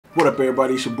What up,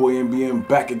 everybody? It's your boy MBM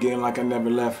back again like I never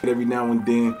left. Every now and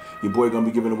then, your boy gonna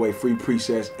be giving away free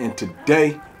presets, and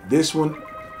today, this one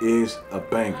is a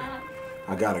banger.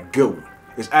 I got a good one.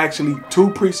 It's actually two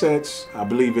presets. I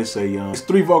believe it's it's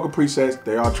 3 vocal presets.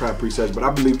 They are trap presets, but I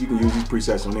believe you can use these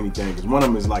presets on anything because one of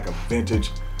them is like a vintage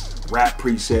rap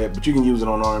preset, but you can use it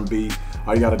on R&B.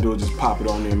 All you gotta do is just pop it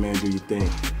on there, man, do your thing.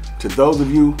 To those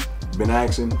of you who've been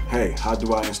asking, hey, how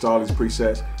do I install these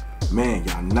presets? Man,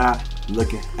 y'all not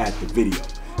looking at the video.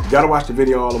 You gotta watch the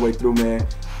video all the way through, man.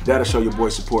 That'll show your boy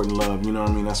support and love. You know what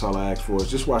I mean? That's all I ask for is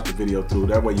just watch the video through.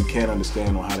 That way you can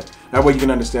understand on how to. That way you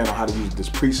can understand on how to use this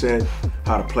preset,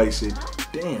 how to place it.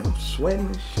 Damn, I'm sweating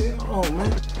and shit. Oh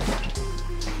man.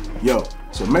 Yo,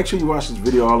 so make sure you watch this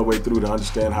video all the way through to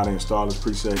understand how to install this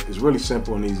preset. It's really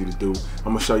simple and easy to do.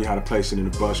 I'm gonna show you how to place it in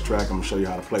the bus track. I'm gonna show you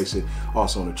how to place it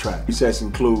also on the track. Presets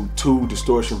include 2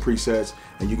 distortion presets,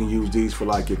 and you can use these for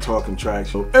like your talking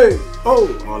tracks. So, hey,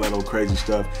 oh, all that old crazy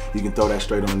stuff. You can throw that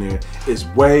straight on there. It's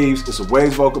waves. It's a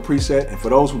waves vocal preset, and for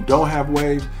those who don't have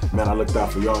waves, man, I looked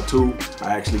out for y'all too.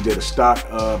 I actually did a stock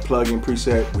plug-in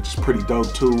preset, which is pretty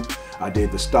dope too. I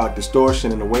did the stock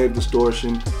distortion and the wave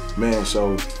distortion, man.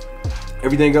 So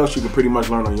everything else you can pretty much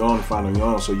learn on your own and find on your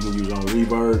own. So you can use your own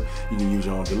reverb, you can use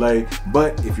your own delay.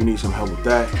 But if you need some help with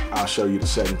that, I'll show you the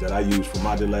settings that I use for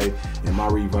my delay and my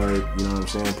reverb. You know what I'm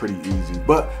saying? Pretty easy.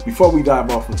 But before we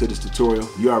dive off into this tutorial,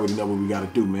 you already know what we gotta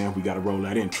do, man. We gotta roll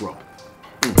that intro.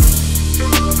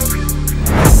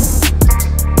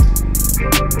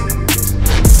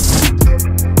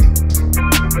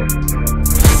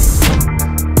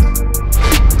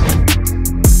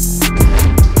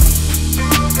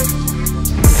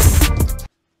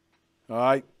 All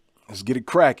right, let's get it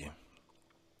cracking.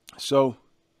 So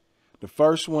the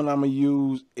first one I'm gonna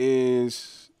use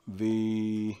is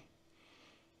the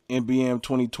MBM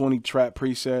 2020 trap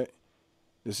preset.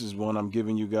 This is one I'm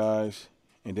giving you guys.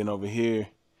 And then over here,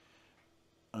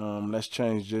 let's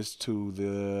change this to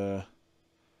the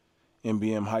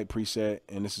MBM hype preset.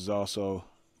 And this is also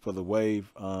for the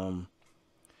wave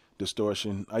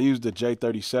distortion. I used the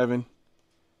J37.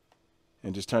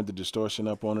 And just turned the distortion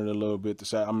up on it a little bit.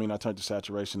 I turned the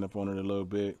saturation up on it a little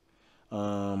bit.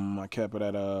 I kept it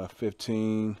at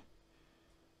 15.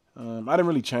 I didn't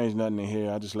really change nothing in here.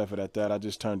 I just left it at that. I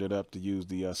just turned it up to use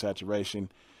the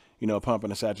saturation. You know, pumping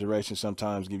the saturation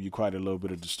sometimes give you quite a little bit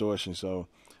of distortion. So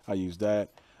I used that.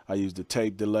 I used the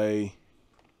tape delay,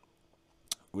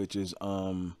 which is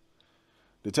the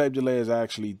tape delay is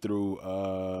actually through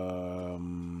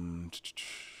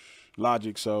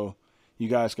Logic. So you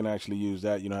guys can actually use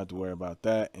that. You don't have to worry about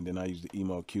that. And then I use the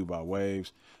Emo Q by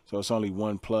Waves. So it's only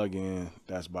one plug-in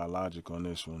that's by Logic on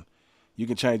this one. You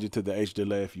can change it to the H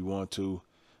delay if you want to,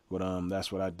 but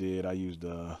that's what I did. I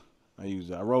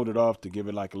rolled it off to give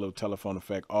it like a little telephone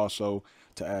effect, also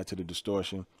to add to the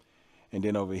distortion. And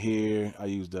then over here, I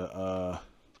used the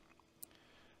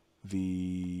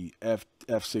F6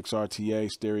 RTA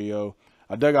stereo.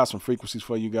 I dug out some frequencies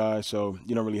for you guys, so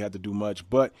you don't really have to do much.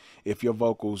 But if your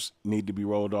vocals need to be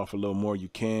rolled off a little more, you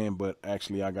can. But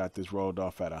actually, I got this rolled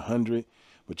off at 100.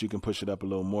 But you can push it up a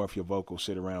little more if your vocals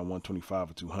sit around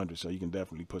 125 or 200. So you can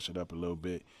definitely push it up a little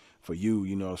bit for you,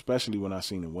 you know, especially when I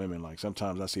seen the women. Like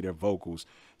sometimes I see their vocals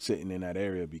sitting in that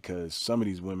area because some of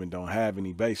these women don't have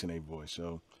any bass in their voice.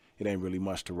 So it ain't really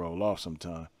much to roll off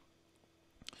sometimes.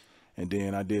 And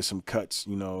then I did some cuts,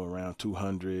 you know, around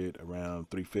 200, around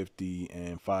 350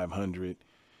 and 500,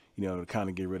 you know, to kind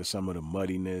of get rid of some of the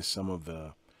muddiness, some of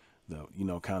the you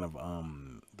know, kind of,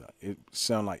 it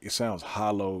sounds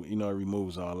hollow, you know, it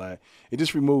removes all that. It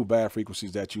just removes bad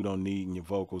frequencies that you don't need in your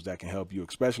vocals that can help you,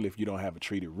 especially if you don't have a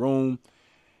treated room.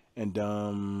 And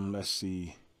let's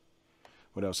see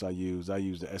what else I used. I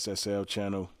used the SSL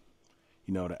channel,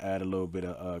 you know, to add a little bit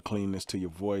of cleanness to your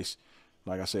voice.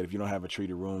 Like I said, if you don't have a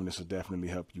treated room, this will definitely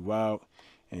help you out.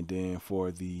 And then for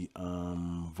the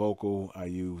vocal, I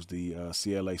use the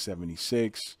CLA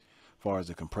 76 as far as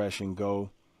the compression go.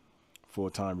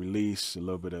 Full-time release, a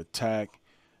little bit of attack.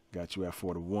 Got you at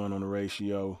 4:1 on the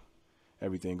ratio.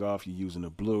 Everything off, you're using the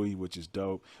Bluey, which is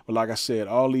dope. But like I said,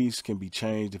 all these can be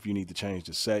changed if you need to change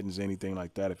the settings, anything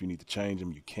like that. If you need to change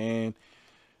them, you can.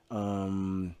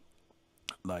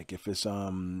 Like if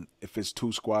it's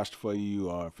too squashed for you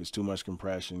or if it's too much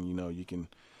compression, you know, you can,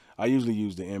 I usually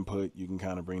use the input. You can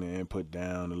kind of bring the input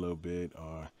down a little bit,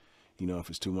 or, you know, if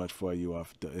it's too much for you, or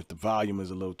if the volume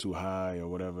is a little too high or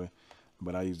whatever.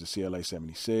 But I use the CLA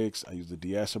 76. I use the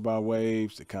de-esser by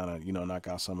Waves to kind of, you know, knock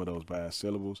out some of those bad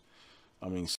syllables. I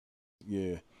mean,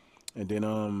 yeah. And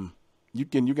then you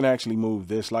can actually move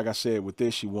this. Like I said, with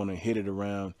this, you want to hit it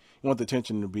around. You want the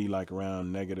tension to be like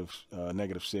around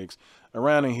 -6.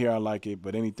 Around in here, I like it,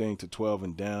 but anything to 12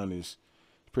 and down is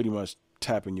pretty much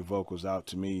tapping your vocals out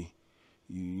to me.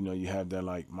 You know, you have that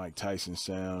like Mike Tyson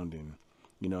sound, and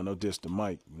you know, no diss to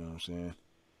Mike. You know what I'm saying?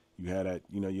 You had that,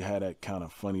 you know, you had that kind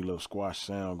of funny little squash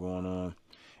sound going on.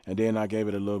 And then I gave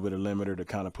it a little bit of limiter to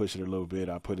kind of push it a little bit.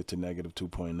 I put it to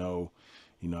 -2.0.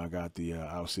 You know, I got the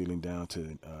out ceiling down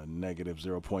to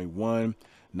 -0.1.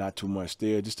 Not too much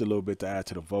there. Just a little bit to add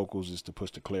to the vocals, just to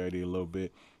push the clarity a little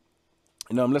bit.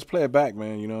 And let's play it back,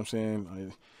 man. You know what I'm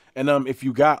saying? And if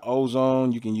you got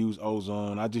ozone, you can use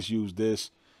ozone. I just use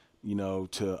this, you know,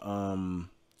 to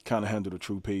kind of handle the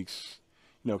true peaks.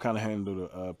 You know, kind of handle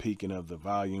the peaking of the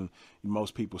volume.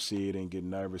 Most people see it and get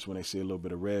nervous when they see a little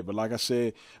bit of red. But like I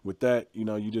said, with that, you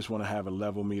know, you just want to have a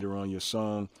level meter on your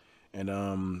song. And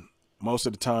most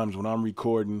of the times when I'm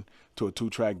recording to a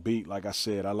 2-track beat, like I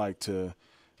said, I like to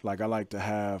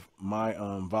have my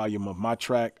volume of my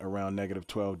track around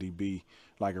 -12 dB.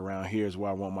 Like around here is where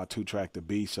I want my 2-track to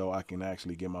be, so I can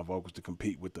actually get my vocals to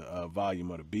compete with the volume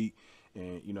of the beat.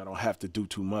 And, you know, I don't have to do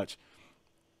too much.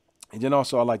 And then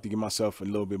also I like to give myself a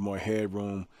little bit more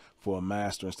headroom for a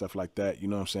master and stuff like that. You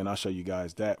know what I'm saying? I'll show you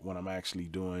guys that when I'm actually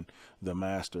doing the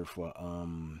master for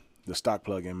the stock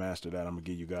plugin master that I'm gonna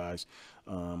give you guys.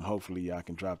 Hopefully I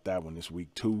can drop that one this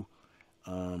week too.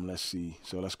 Let's see.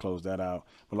 So let's close that out.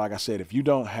 But like I said, if you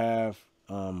don't have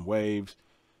waves,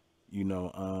 you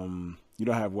know, you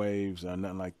don't have waves or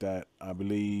nothing like that, I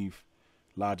believe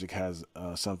Logic has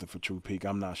something for True Peak.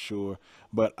 I'm not sure,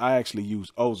 but I actually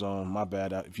use ozone. My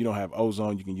bad. If you don't have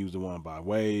ozone, you can use the one by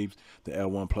Waves, the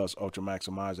L1 Plus Ultra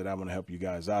Maximizer. That one to help you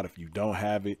guys out. If you don't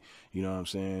have it, you know what I'm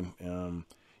saying?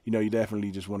 You know, you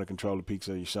definitely just want to control the peaks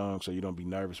of your song so you don't be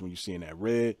nervous when you're seeing that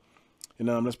red. And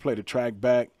let's play the track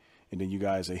back, and then you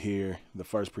guys will hear the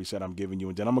first preset I'm giving you.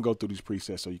 And then I'm going to go through these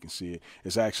presets so you can see it.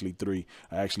 It's actually 3.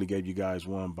 I actually gave you guys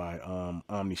one by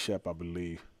Omni Shep, I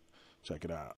believe. Check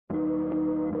it out.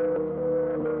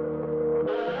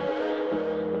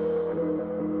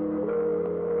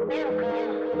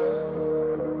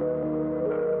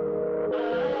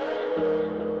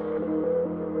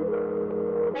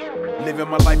 Living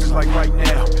my life is like right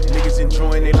now. Niggas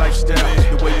enjoying their lifestyle.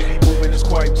 The way we be moving is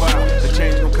quite wild. The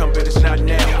change gon' come, but it's not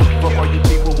now. Fuck all you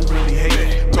people who really hate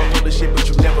it. Talk all this shit, but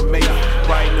you never made it.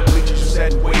 Riding the bleachers, you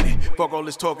sat and waited. Fuck all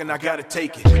this talking, I gotta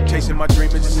take it. Chasing my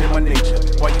dream is just in my nature.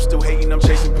 While you still hating, I'm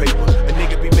chasing paper. A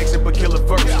nigga be mixing but kill it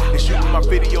first. And shooting my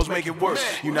videos make it worse.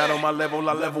 You not on my level,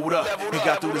 I leveled up. And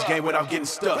got through this game without getting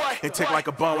stuck. It tick like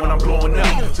a bomb when I'm blowing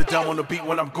up. So down on the beat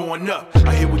when I'm going up.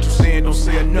 I hear what you saying, don't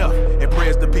say enough. And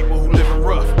prayers to people who living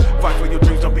rough. Fight for your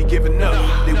dreams, don't be giving up.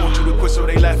 They want you to quit so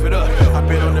they laugh it up. I've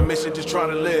been on a mission just trying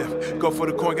to live. Go for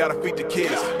the coin, gotta feed the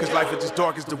kids. Cause life is as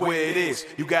dark as the way it is.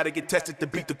 You gotta get tested to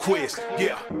beat the quiz.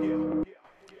 Yeah.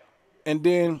 And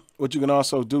then what you can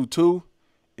also do too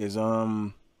is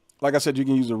like I said, you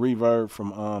can use a reverb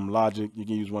from Logic. You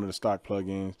can use one of the stock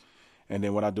plugins. And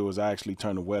then what I do is I actually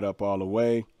turn the wet up all the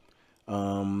way.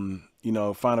 You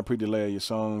know, find a pre-delay of your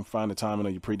song, find the timing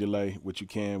of your pre-delay, which you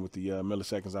can with the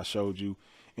milliseconds I showed you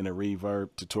in a reverb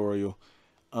tutorial.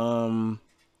 And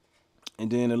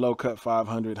then the low cut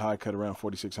 500, high cut around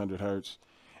 4600 hertz.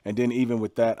 And then even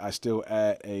with that, I still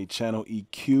add a channel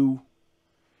EQ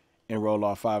and roll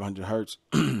off 500 hertz.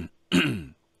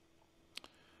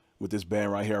 With this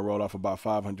band right here, I roll off about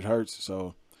 500 hertz.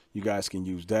 So you guys can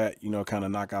use that, you know, kind of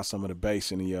knock out some of the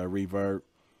bass in the reverb.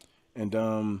 And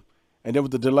then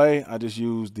with the delay, I just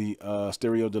use the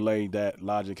stereo delay that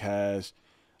Logic has.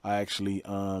 I actually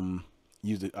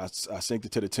used it. I synced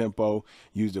it to the tempo,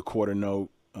 used the quarter note,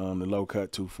 the low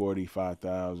cut 240,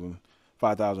 5,000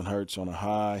 hertz on a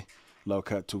high, low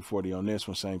cut 240 on this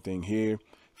one, same thing here.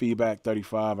 Feedback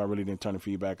 35. I really didn't turn the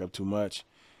feedback up too much.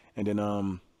 And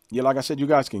then yeah, like I said, you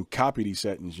guys can copy these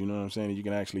settings, you know what I'm saying? You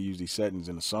can actually use these settings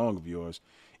in a song of yours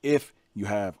if you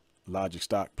have Logic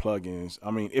stock plugins.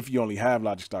 I mean, if you only have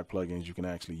Logic stock plugins, you can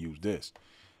actually use this.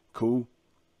 Cool.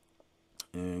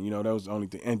 And you know, that was the only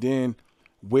thing. And then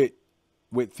with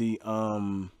the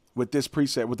with this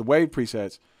preset, with the wave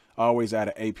presets, I always add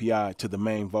an API to the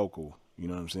main vocal. You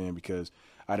know what I'm saying? Because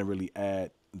I didn't really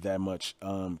add that much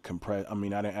I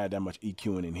didn't add that much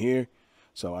EQing in here.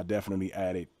 So I definitely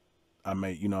added. I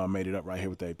made it up right here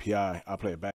with the API. I'll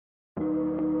play it back.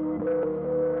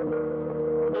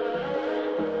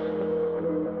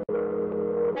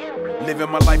 Living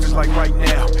my life is like right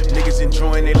now. Niggas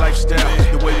enjoying their lifestyle.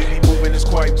 The way we be moving is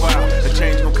quite wild. The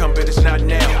change gon' come, but it's not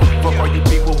now. Fuck all you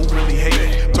people who really hate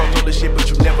it. Talk all this shit, but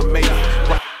you never made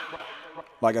it.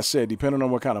 like I said, depending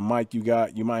on what kind of mic you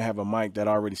got, you might have a mic that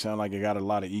already sound like it got a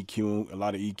lot of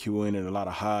EQ in it, a lot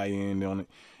of high end on it.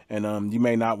 And you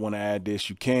may not want to add this.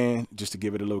 You can, just to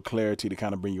give it a little clarity to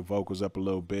kind of bring your vocals up a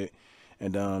little bit.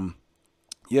 And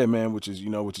yeah, man, which is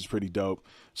pretty dope.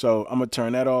 So I'm gonna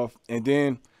turn that off, and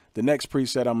then the next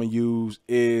preset I'm gonna use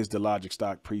is the Logic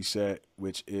stock preset,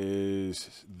 which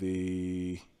is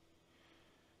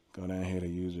go down here to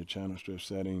user channel strip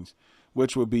settings,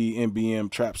 which will be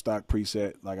NBM trap stock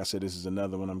preset. Like I said, this is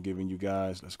another one I'm giving you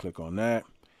guys. Let's click on that.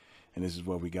 And this is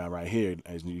what we got right here.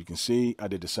 As you can see, I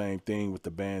did the same thing with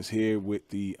the bands here with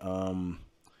the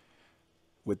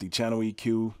channel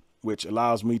EQ, which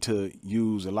allows me to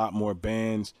use a lot more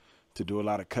bands to do a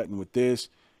lot of cutting with this.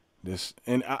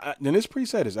 And this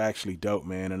preset is actually dope,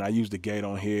 man. And I use the gate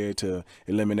on here to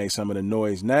eliminate some of the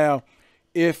noise. Now,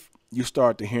 if you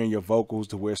start to hearing your vocals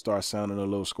to where it starts sounding a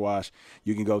little squash,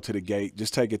 you can go to the gate.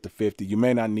 Just take it to 50. You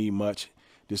may not need much.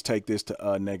 Just take this to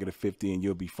 -50 and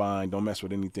you'll be fine. Don't mess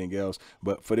with anything else.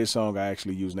 But for this song, I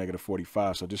actually use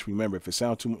 -45. So just remember, if it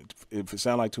sounds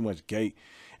like too much gate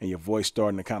and your voice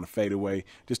starting to kind of fade away,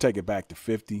 just take it back to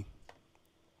 50.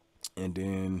 And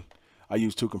then I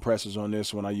use 2 compressors on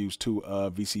this one. I use 2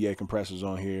 VCA compressors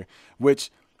on here,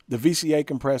 which the VCA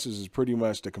compressors is pretty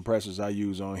much the compressors I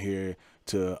use on here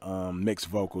to mix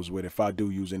vocals with if I do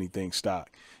use anything stock.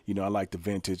 You know, I like the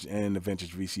vintage and the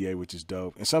vintage VCA, which is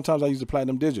dope. And sometimes I use the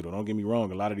Platinum Digital. Don't get me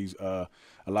wrong. A lot of these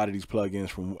plugins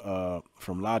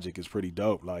from Logic is pretty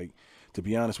dope. Like, to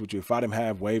be honest with you, if I didn't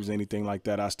have waves or anything like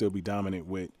that, I'd still be dominant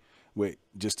with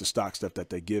just the stock stuff that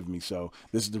they give me. So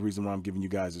this is the reason why I'm giving you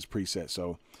guys this preset.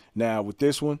 So now with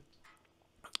this one,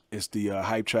 it's the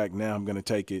hype track. Now I'm gonna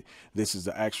take it. This is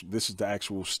the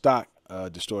actual stock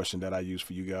distortion that I use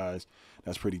for you guys.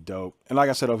 That's pretty dope. And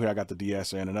like I said over here, I got the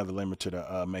de-esser and another limiter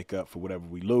to make up for whatever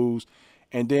we lose.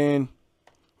 And then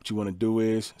what you want to do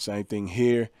is same thing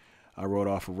here. I wrote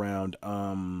off around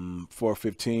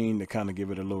 415 to kind of give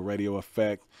it a little radio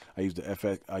effect. I use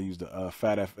the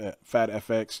fat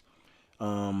FX.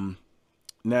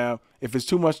 Now, if it's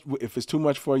too much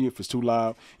for you, if it's too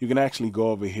loud, you can actually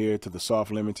go over here to the soft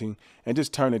limiting and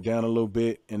just turn it down a little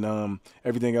bit. And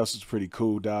everything else is pretty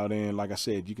cool dialed in. Like I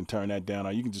said, you can turn that down,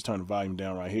 or you can just turn the volume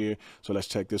down right here. So let's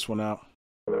check this one out.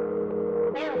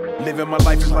 Living my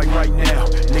life is like right now.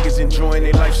 Niggas enjoying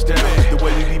their lifestyle. The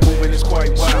way we be moving is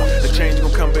quite wild. The change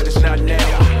gon' come, but it's not now.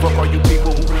 Fuck all you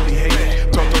people who really hate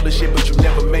it. Talk all this shit, but you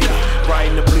never made it.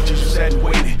 Riding the bleachers, you sat and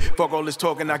waited. Fuck all this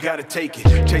talking, I gotta take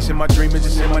it. Chasing my dream is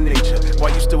just in my nature.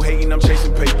 While you still hating, I'm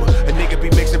chasing paper. A nigga be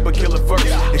mixing but kill it first.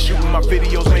 And shooting my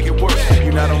videos make it worse.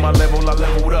 You not on my level, I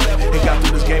leveled up. And got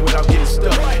through this game without getting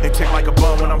stuck. And tick like a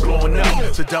bomb when I'm blowing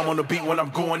up. So dumb on the beat when I'm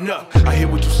going up. I hear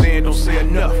what you saying, don't say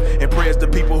enough. And prayers to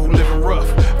people who living rough.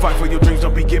 Fight for your dreams,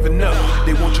 don't be giving up.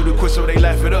 They want you to quit so they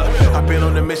laugh it up. I've been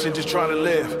on a mission just trying to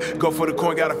live. Go for the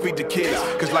coin, gotta feed the kids.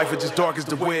 Cause life is just dark as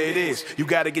the way it is. You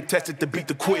gotta get tested to beat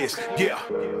the quiz. Yeah.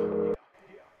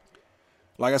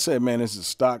 Like I said, man, this is a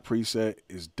stock preset.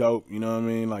 It's dope. You know what I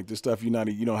mean? Like, this stuff you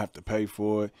don't have to pay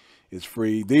for it. It's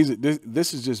free.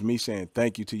 This is just me saying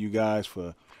thank you to you guys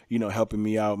for, you know, helping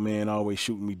me out, man. Always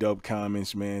shooting me dope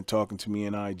comments, man. Talking to me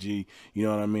in IG. You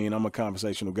know what I mean? I'm a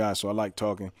conversational guy, so I like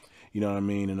talking. You know what I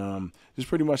mean? And just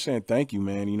pretty much saying thank you,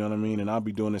 man. You know what I mean? And I'll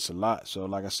be doing this a lot. So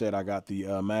like I said, I got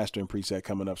the mastering preset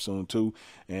coming up soon too.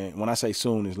 And when I say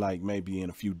soon, it's like maybe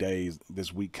in a few days,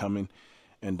 this week coming.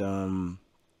 And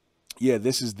yeah,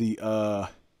 this is the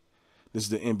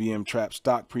NBM trap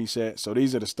stock preset. So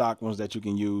these are the stock ones that you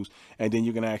can use, and then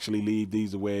you can actually leave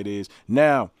these the way it is.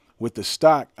 Now with the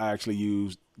stock, I actually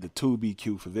used the tube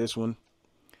EQ for this one,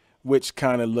 which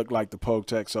kind of looked like the Pogue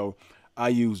Tech. So I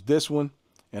used this one.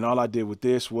 And all I did with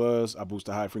this was I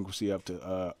boosted high frequency up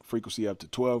to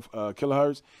 12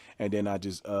 kilohertz, and then I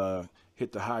just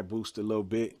hit the high boost a little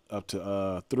bit up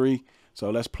to 3. So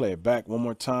let's play it back one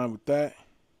more time with that.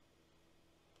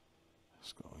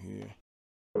 Let's go here.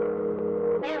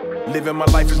 Living my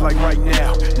life is like right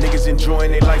now. Niggas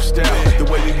enjoying their lifestyle. The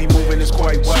way we be moving is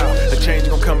quite wild. The change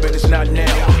gon' come, but it's not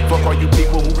now. Fuck all you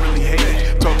people who really hate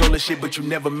it. Talk all this shit, but you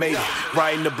never made it.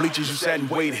 Riding the bleachers, you sat and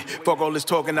waited. Fuck all this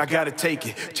talking, I gotta take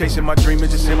it. Chasing my dream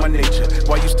is just in my nature.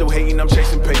 While you still hating, I'm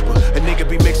chasing paper. A nigga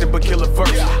be mixing but kill it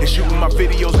first. And shooting my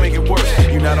videos make it worse.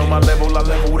 You not on my level, I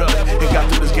leveled up. And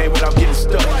got through this game without getting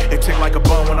stuck. And tick like a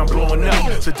bomb when I'm blowing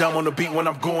up. So dumb on the beat when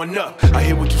I'm going up. I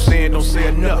hear what you saying, don't say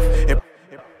enough. And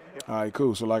all right,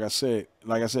 cool. So like I said,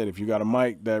 if you got a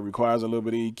mic that requires a little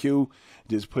bit of EQ,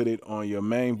 just put it on your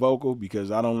main vocal,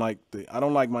 because I don't like my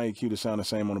EQ to sound the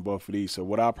same on both of these. So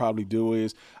what I'll probably do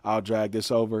is I'll drag this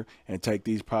over and take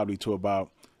these probably to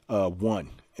about 1.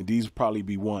 And these will probably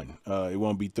be 1. It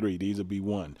won't be 3. These will be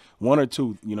 1 or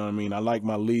 2. You know what I mean? I like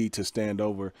my lead to stand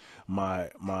over my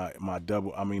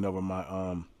double. I mean over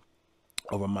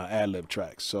my ad-lib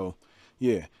tracks. So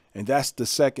yeah, and that's the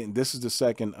second. This is the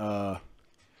second.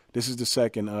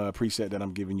 Preset that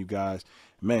I'm giving you guys.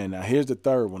 Man, now here's the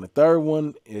third one. The third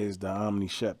one is the Omni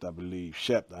Shept, I believe.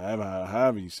 Shept,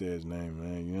 however you say his name,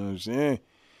 man. You know what I'm saying?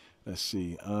 Let's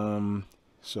see.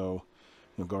 So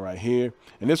you'll go right here,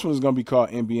 and this one is gonna be called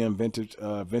NBM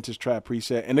Vintage Trap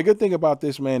Preset. And the good thing about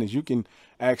this, man, is you can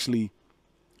actually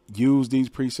use these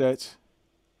presets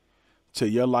to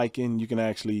your liking. You can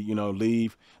actually, you know,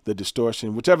 leave the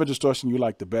distortion, whichever distortion you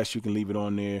like the best. You can leave it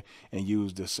on there and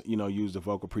use this, you know, use the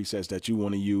vocal presets that you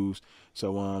want to use.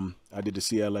 So I did the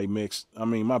CLA mix. I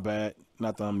mean, my bad,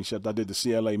 not the Omni Shept. I did the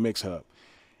CLA mix hub,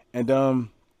 and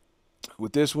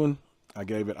with this one, I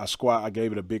gave it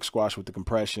a big squash with the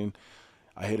compression.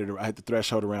 I hit the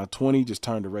threshold around 20, just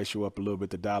turn the ratio up a little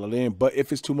bit to dial it in. But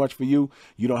if it's too much for you,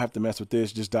 you don't have to mess with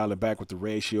this. Just dial it back with the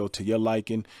ratio to your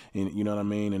liking, and you know what I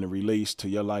mean, and the release to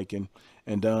your liking.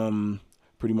 And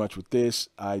pretty much with this,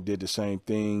 I did the same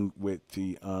thing with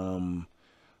the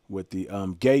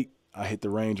gate. I hit the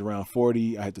range around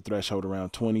 40. I hit the threshold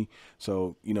around 20.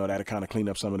 So, you know, that'll kind of clean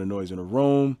up some of the noise in the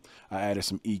room. I added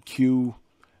some EQ.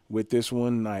 With this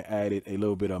one, I added a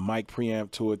little bit of mic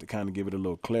preamp to it to kind of give it a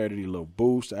little clarity, a little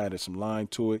boost. I added some line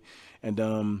to it, and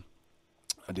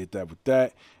I did that with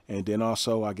that. And then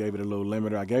also I gave it a little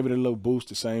limiter. I gave it a little boost,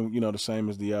 the same, you know, the same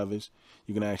as the others.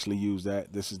 You can actually use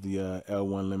that. This is the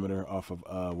L1 limiter off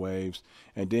of Waves.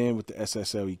 And then with the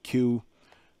SSL EQ,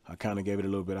 I kind of gave it a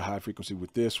little bit of high frequency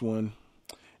with this one,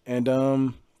 and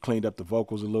cleaned up the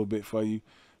vocals a little bit for you.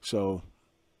 So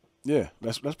yeah,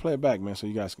 let's play it back, man, so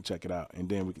you guys can check it out, and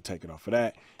then we can take it off of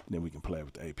that, and then we can play it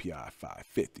with the API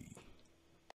 550.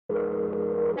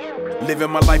 Living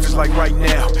my life is like right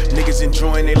now. Niggas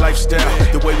enjoying their lifestyle.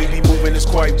 The way we be moving is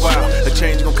quite wild. A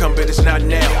change gon' come, but it's not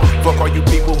now. Fuck all you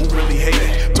people who really hate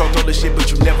it. Talked all this shit, but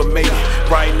you never made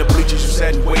it. Riding the bleachers, you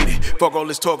sat and waited. Fuck all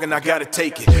this talking, I gotta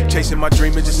take it. Chasing my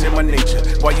dream is just in my nature.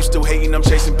 While you still hating, I'm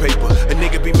chasing paper. A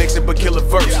nigga be mixing but kill a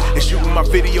verse. And shooting my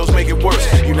videos make it worse.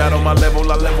 You not on my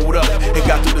level, I leveled up. And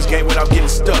got through this game without getting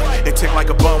stuck. And tick like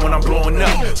a bomb when I'm blowing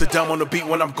up. So dumb on the beat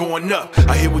when I'm going up.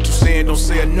 I hear what you saying, don't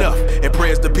say enough. And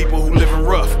prayers to people who living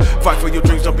rough. Fight for your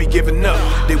dreams, don't be giving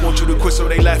up. They want you to quit, so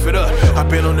they laugh it up. I've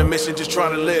been on a mission just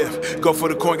trying to live. Go for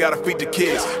the coin, gotta feed the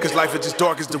kids. Cause life is just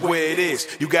dark as the way it is.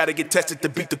 You gotta get tested to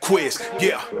beat the quiz.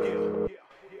 Yeah.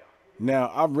 Now,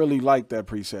 I really like that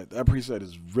preset. That preset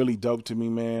is really dope to me,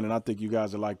 man, and I think you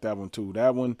guys will like that one too.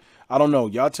 That one, I don't know.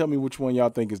 Y'all tell me which one y'all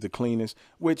think is the cleanest,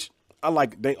 which I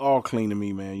like. They all clean to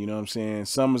me, man. You know what I'm saying?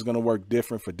 Some is going to work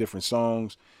different for different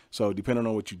songs. So depending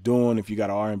on what you're doing, if you got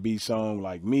an R&B song,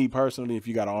 like me personally, if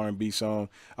you got an R&B song,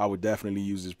 I would definitely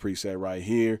use this preset right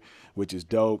here, which is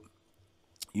dope.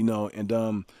 You know, and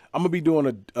I'm gonna be doing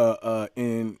an R&B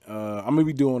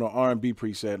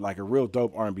preset, like a real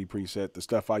dope R&B preset, the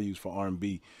stuff I use for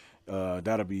R&B.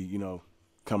 That'll be, you know,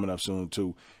 coming up soon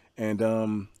too. And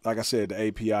like I said, the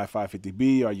API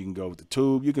 550B, or you can go with the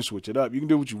tube. You can switch it up. You can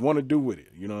do what you want to do with it.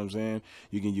 You know what I'm saying?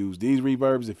 You can use these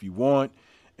reverbs if you want.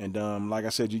 And like I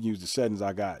said, you can use the settings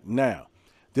I got. Now,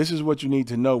 this is what you need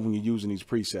to know when you're using these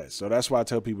presets. So that's why I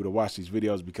tell people to watch these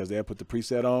videos, because they'll put the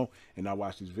preset on and I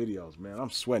watch these videos. Man, I'm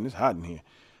sweating. It's hot in here.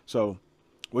 So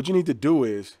what you need to do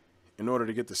is, in order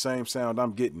to get the same sound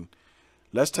I'm getting,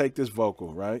 let's take this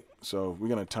vocal, right? So we're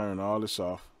going to turn all this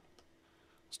off.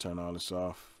 Let's turn all this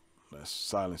off. Let's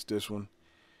silence this one.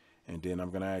 And then I'm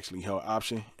going to actually hold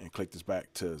Option and click this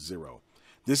back to 0.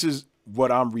 This is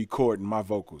what I'm recording my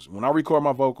vocals. When I record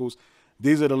my vocals,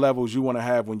 these are the levels you want to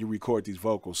have when you record these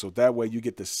vocals. So that way you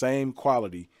get the same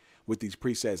quality with these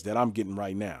presets that I'm getting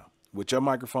right now. With your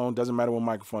microphone, doesn't matter what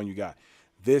microphone you got.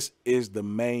 This is the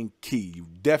main key. You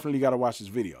definitely got to watch this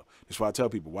video. That's why I tell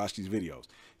people, watch these videos.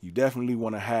 You definitely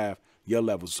want to have your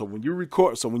levels. So when you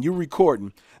record, when you're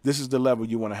recording, this is the level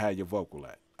you want to have your vocal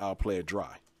at. I'll play it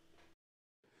dry.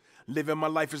 Living my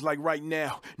life is like right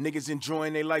now. Niggas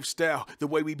enjoying their lifestyle. The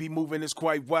way we be moving is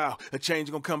quite wild. A change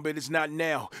gonna come, but it's not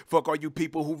now. Fuck all you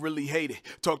people who really hate it.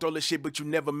 Talked all this shit, but you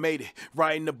never made it.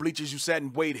 Riding the bleachers, you sat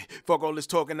and waited. Fuck all this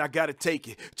talking, I gotta take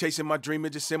it. Chasing my dream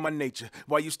is just in my nature.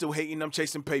 While you still hating, I'm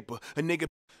chasing paper. A nigga.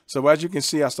 So as you can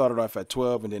see, I started off at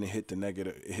 12 and then it hit the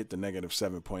negative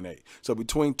 7.8. So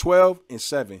between 12 and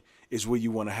 7 is where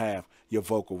you want to have your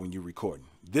vocal when you're recording.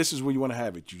 this is where you want to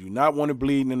have it. You do not want it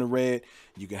bleeding in the red.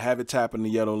 You can have it tapping the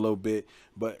yellow a little bit,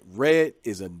 but red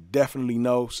is a definitely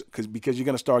no, because you're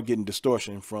going to start getting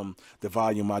distortion from the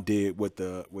volume I did with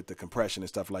the compression and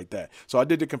stuff like that. So I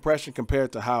did the compression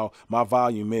compared to how my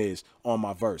volume is on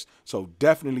my verse. So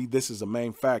definitely this is a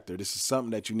main factor. This is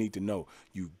something that you need to know.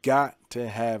 You got to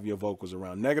have your vocals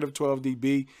around -12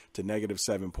 dB to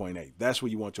 -7.8. That's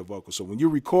where you want your vocals. So when you're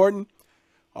recording,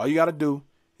 all you got to do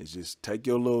is just take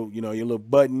your little, your little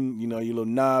button, your little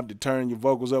knob to turn your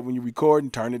vocals up when you're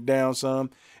recording, turn it down some,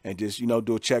 and just,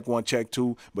 do a check 1, check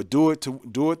 2, but do it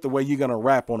the way you're going to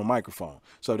rap on a microphone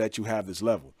so that you have this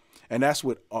level. And that's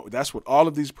what all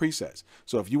of these presets.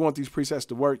 So if you want these presets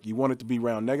to work, you want it to be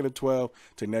around -12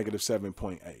 to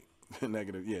 -7.8.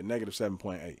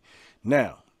 -7.8.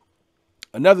 Now,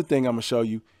 another thing I'm going to show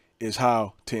you is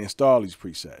how to install these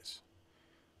presets.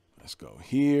 Let's go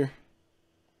here.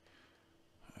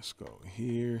 Let's go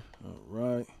here. All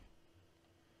right.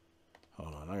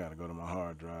 Hold on. I got to go to my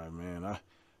hard drive, man.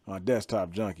 My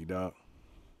desktop junkie, dog.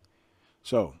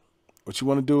 So what you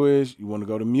want to do is you want to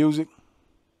go to music.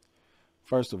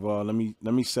 First of all, let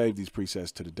me save these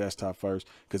presets to the desktop first,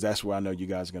 because that's where I know you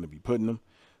guys are going to be putting them.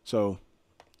 So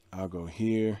I'll go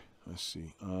here. Let's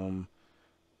see.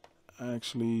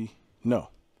 Actually, no.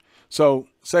 So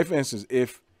say for instance,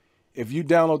 if you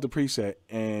download the preset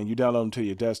and you download them to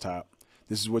your desktop,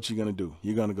 this is what you're going to do.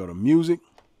 You're going to go to music,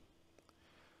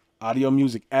 audio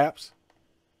music apps,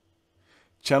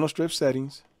 channel strip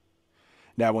settings.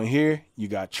 Now in here, you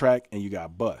got track and you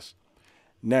got bus.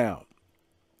 Now,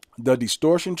 the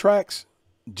distortion tracks,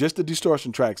 just the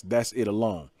distortion tracks, that's it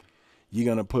alone. You're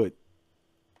going to put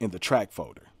in the track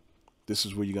folder. This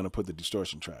is where you're going to put the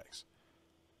distortion tracks.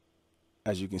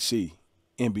 As you can see,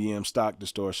 NBM stock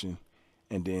distortion.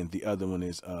 And then the other one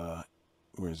is,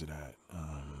 where is it at?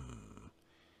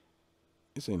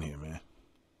 It's in here, man.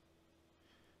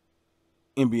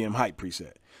 NBM hype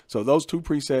preset. So those two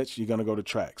presets, you're going to go to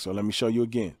track. So let me show you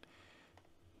again.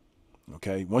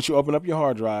 Okay. Once you open up your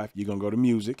hard drive, you're going to go to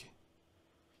music.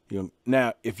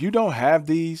 Now, if you don't have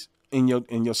these in your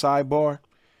sidebar,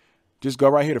 just go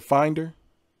right here to Finder,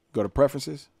 go to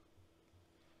Preferences.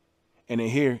 And in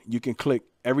here, you can click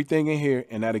everything in here,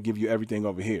 and that'll give you everything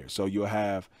over here. So you'll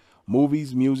have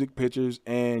movies, music, pictures,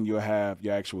 and you'll have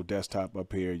your actual desktop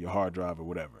up here, your hard drive or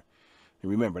whatever. And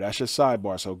remember, that's your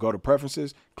sidebar. So go to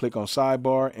Preferences, click on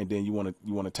Sidebar, and then you want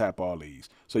to tap all these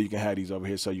so you can have these over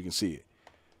here so you can see it.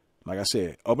 Like I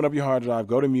said, open up your hard drive,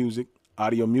 go to music,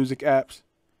 audio music apps,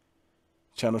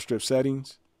 channel strip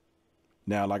settings.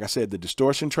 Now, like I said, the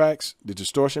distortion tracks, the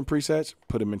distortion presets,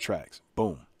 put them in tracks.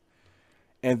 Boom.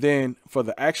 And then for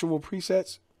the actual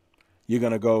presets, you're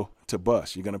going to go to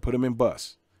bus. You're going to put them in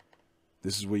bus.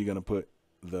 This is where you're going to put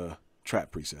the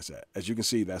trap presets at. As you can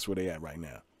see, that's where they at right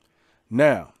now.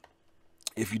 Now,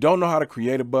 if you don't know how to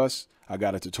create a bus, I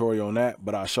got a tutorial on that,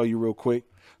 but I'll show you real quick.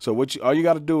 So all you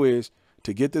got to do is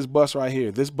to get this bus right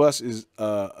here. This bus is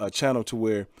a channel to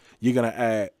where you're going to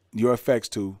add your effects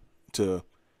to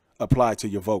apply to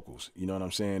your vocals. You know what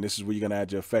I'm saying? This is where you're going to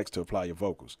add your effects to apply your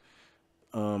vocals.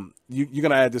 You're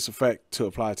going to add this effect to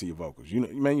apply to your vocals. You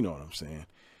know what I'm saying?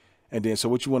 And then, so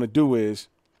what you want to do is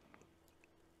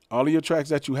all of your tracks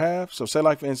that you have. So say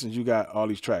like, for instance, you got all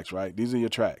these tracks, right? These are your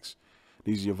tracks.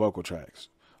 These are your vocal tracks.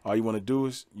 All you want to do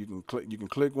is you can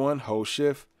click one, hold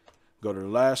shift, go to the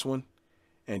last one.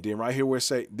 And then right here where it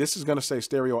say, this is going to say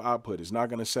stereo output. It's not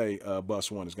going to say bus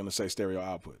one. It's going to say stereo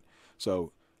output.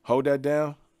 So hold that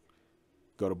down,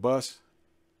 go to bus,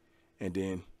 and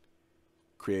then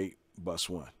create bus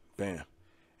one. Bam.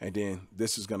 And then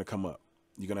this is going to come up.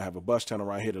 You're going to have a bus channel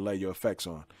right here to lay your effects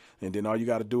on. And then all you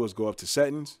got to do is go up to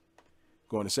settings,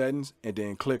 go into settings, and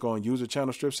then click on user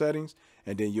channel strip settings.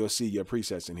 And then you'll see your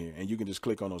presets in here. And you can just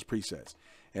click on those presets.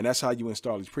 And that's how you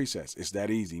install these presets. It's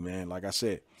that easy, man. Like I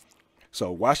said. So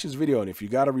watch this video, and if you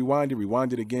got to rewind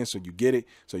it again so you get it,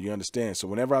 so you understand. So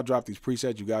whenever I drop these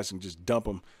presets, you guys can just dump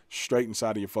them straight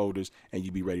inside of your folders, and you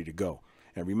be ready to go.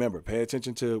 And remember, pay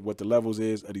attention to what the levels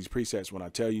is of these presets when I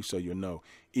tell you, so you'll know.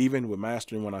 Even with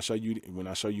mastering, when I show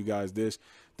you guys this,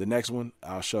 the next one,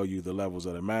 I'll show you the levels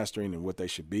of the mastering and what they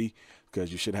should be,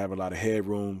 because you should have a lot of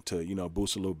headroom to,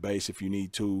 boost a little bass if you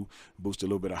need to, boost a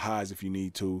little bit of highs if you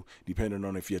need to, depending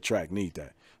on if your track need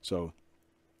that. So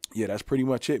yeah, that's pretty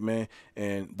much it, man.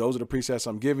 And those are the presets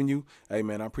I'm giving you. Hey,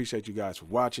 man, I appreciate you guys for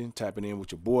watching, tapping in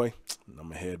with your boy. I'm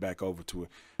going to head back over to it.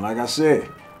 Like I said,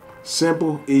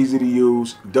 simple, easy to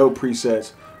use, dope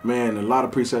presets. Man, a lot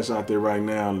of presets out there right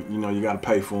now, you got to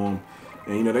pay for them.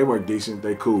 And, they work decent.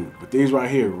 They cool. But these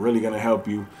right here really going to help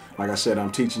you. Like I said,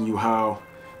 I'm teaching you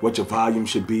what your volume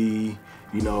should be,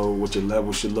 you know, what your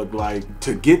level should look like.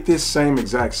 To get this same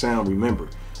exact sound, remember,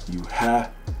 you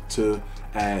have to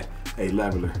add a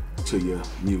leveler to your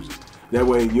music. That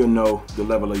way you'll know the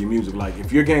level of your music. Like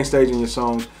if you're gain staging your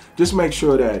songs, just make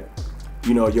sure that,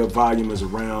 you know, your volume is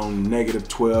around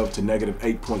 -12 to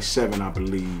 -8.7, I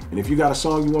believe. And if you got a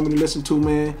song you want me to listen to,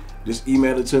 man, just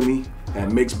email it to me at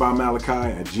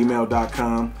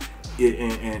mixedbymalachi@gmail.com.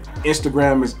 And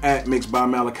Instagram is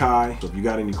 @mixedbymalachi. So if you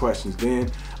got any questions then,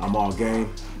 I'm all game.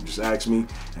 Just ask me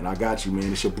and I got you,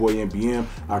 man. It's your boy MBM.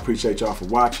 I appreciate y'all for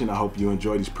watching. I hope you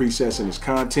enjoy these presets and this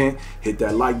content. Hit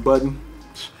that like button.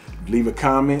 Leave a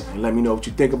comment and let me know what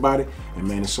you think about it. And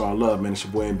man, it's all love, man. It's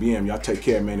your boy MBM. Y'all take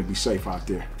care, man, and be safe out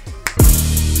there.